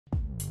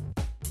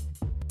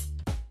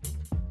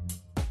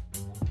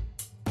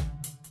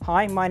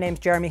Hi, my name's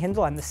Jeremy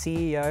Hindle. I'm the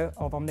CEO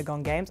of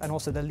Omnigon Games and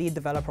also the lead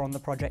developer on the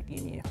project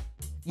UemeU.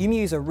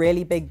 UemeU is a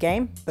really big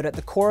game, but at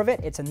the core of it,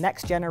 it's a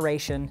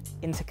next-generation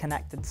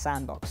interconnected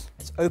sandbox.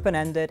 It's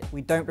open-ended, we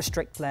don't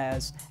restrict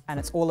players, and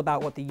it's all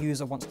about what the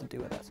user wants to do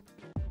with it.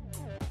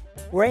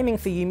 We're aiming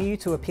for UemeU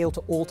to appeal to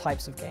all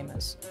types of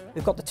gamers.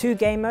 We've got the two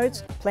game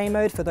modes, play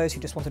mode for those who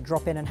just want to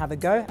drop in and have a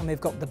go, and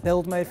we've got the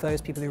build mode for those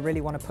people who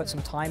really want to put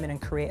some time in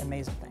and create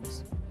amazing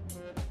things.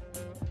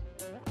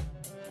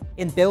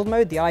 In build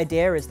mode, the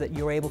idea is that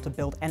you're able to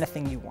build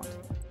anything you want.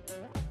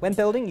 When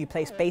building, you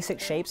place basic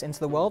shapes into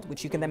the world,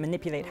 which you can then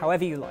manipulate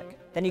however you like.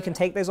 Then you can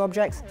take those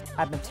objects,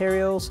 add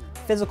materials,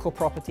 physical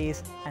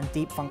properties, and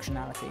deep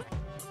functionality.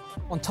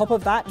 On top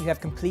of that, you have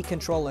complete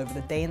control over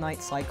the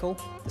day-night cycle,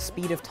 the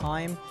speed of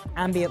time,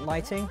 ambient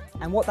lighting,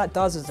 and what that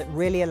does is it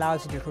really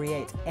allows you to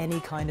create any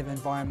kind of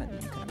environment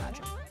that you can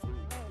imagine.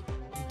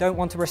 We don't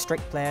want to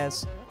restrict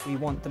players, we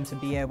want them to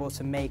be able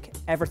to make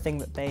everything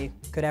that they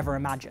could ever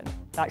imagine.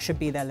 That should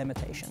be their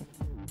limitation.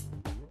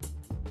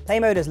 Play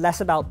mode is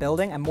less about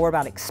building and more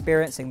about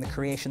experiencing the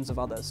creations of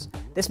others.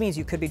 This means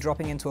you could be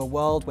dropping into a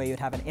world where you'd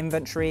have an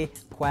inventory,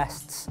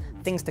 quests,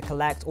 things to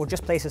collect, or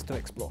just places to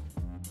explore.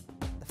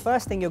 The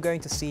first thing you're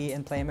going to see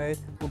in play mode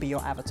will be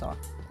your avatar.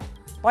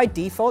 By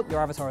default,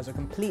 your avatar is a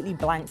completely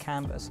blank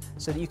canvas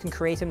so that you can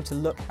create him to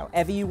look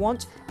however you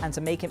want and to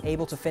make him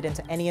able to fit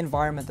into any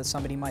environment that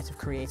somebody might have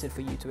created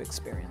for you to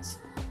experience.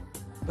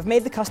 We've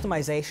made the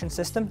customization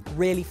system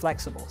really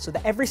flexible so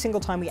that every single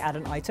time we add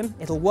an item,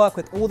 it'll work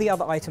with all the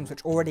other items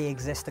which already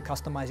exist to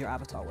customize your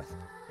avatar with.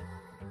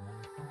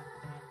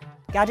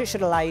 Gadgets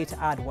should allow you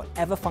to add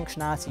whatever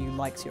functionality you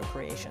like to your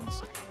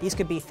creations. These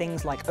could be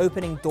things like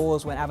opening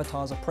doors when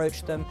avatars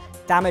approach them,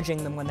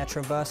 damaging them when they're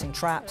traversing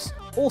traps,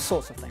 all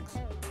sorts of things.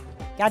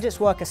 Gadgets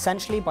work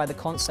essentially by the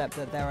concept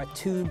that there are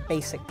two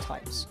basic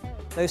types.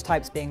 Those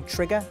types being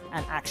trigger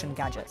and action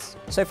gadgets.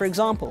 So for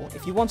example,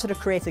 if you wanted to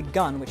create a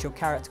gun which your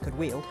character could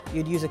wield,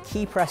 you'd use a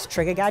key press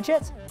trigger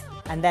gadget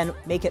and then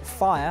make it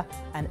fire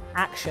an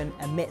action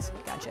emit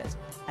gadget.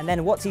 And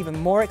then what's even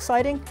more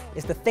exciting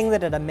is the thing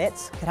that it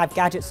emits could have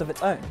gadgets of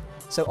its own.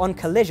 So on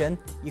collision,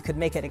 you could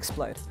make it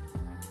explode.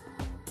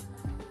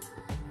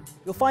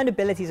 You'll find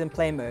abilities in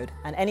play mode,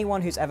 and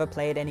anyone who's ever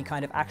played any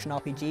kind of action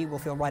RPG will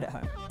feel right at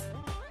home.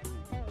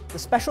 The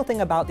special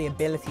thing about the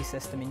ability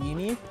system in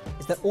UemeU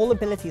is that all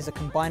abilities are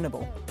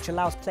combinable, which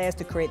allows players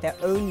to create their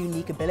own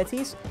unique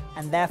abilities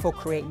and therefore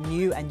create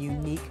new and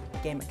unique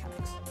game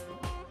mechanics.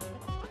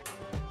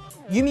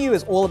 UemeU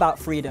is all about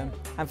freedom,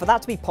 and for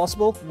that to be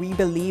possible, we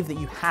believe that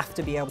you have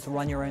to be able to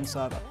run your own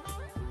server.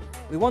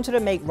 We wanted to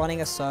make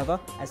running a server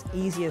as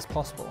easy as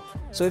possible,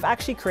 so we've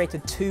actually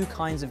created two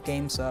kinds of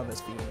game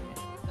servers for UemeU.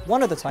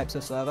 One of the types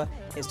of server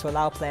is to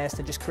allow players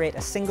to just create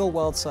a single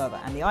world server,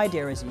 and the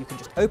idea is that you can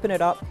just open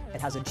it up,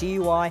 it has a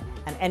GUI,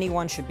 and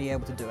anyone should be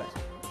able to do it.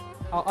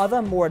 Our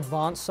other, more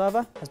advanced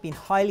server has been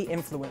highly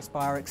influenced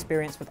by our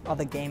experience with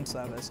other game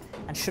servers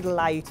and should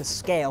allow you to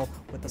scale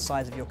with the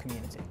size of your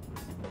community.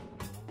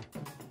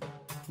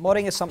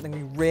 Modding is something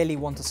we really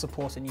want to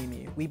support in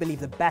UemeU. We believe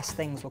the best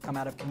things will come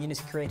out of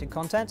community-created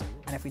content,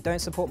 and if we don't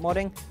support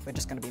modding, we're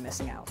just going to be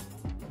missing out.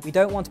 We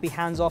don't want to be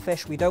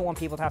hands-offish, we don't want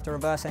people to have to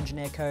reverse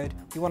engineer code,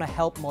 we want to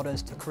help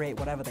modders to create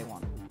whatever they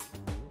want.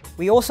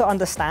 We also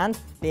understand,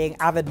 being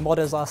avid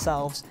modders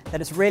ourselves,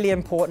 that it's really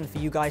important for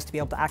you guys to be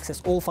able to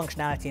access all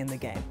functionality in the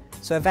game.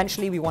 So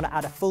eventually we want to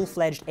add a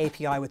full-fledged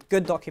API with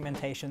good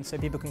documentation so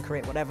people can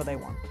create whatever they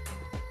want.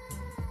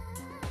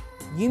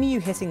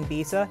 UemeU hitting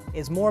beta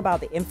is more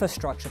about the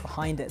infrastructure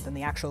behind it than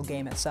the actual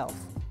game itself.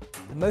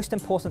 The most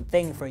important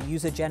thing for a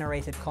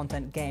user-generated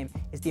content game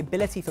is the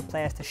ability for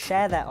players to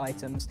share their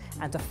items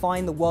and to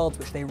find the worlds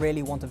which they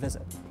really want to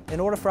visit. In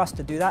order for us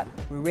to do that,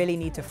 we really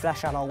need to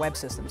flesh out our web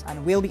systems,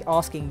 and we'll be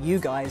asking you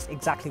guys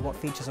exactly what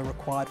features are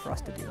required for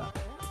us to do that.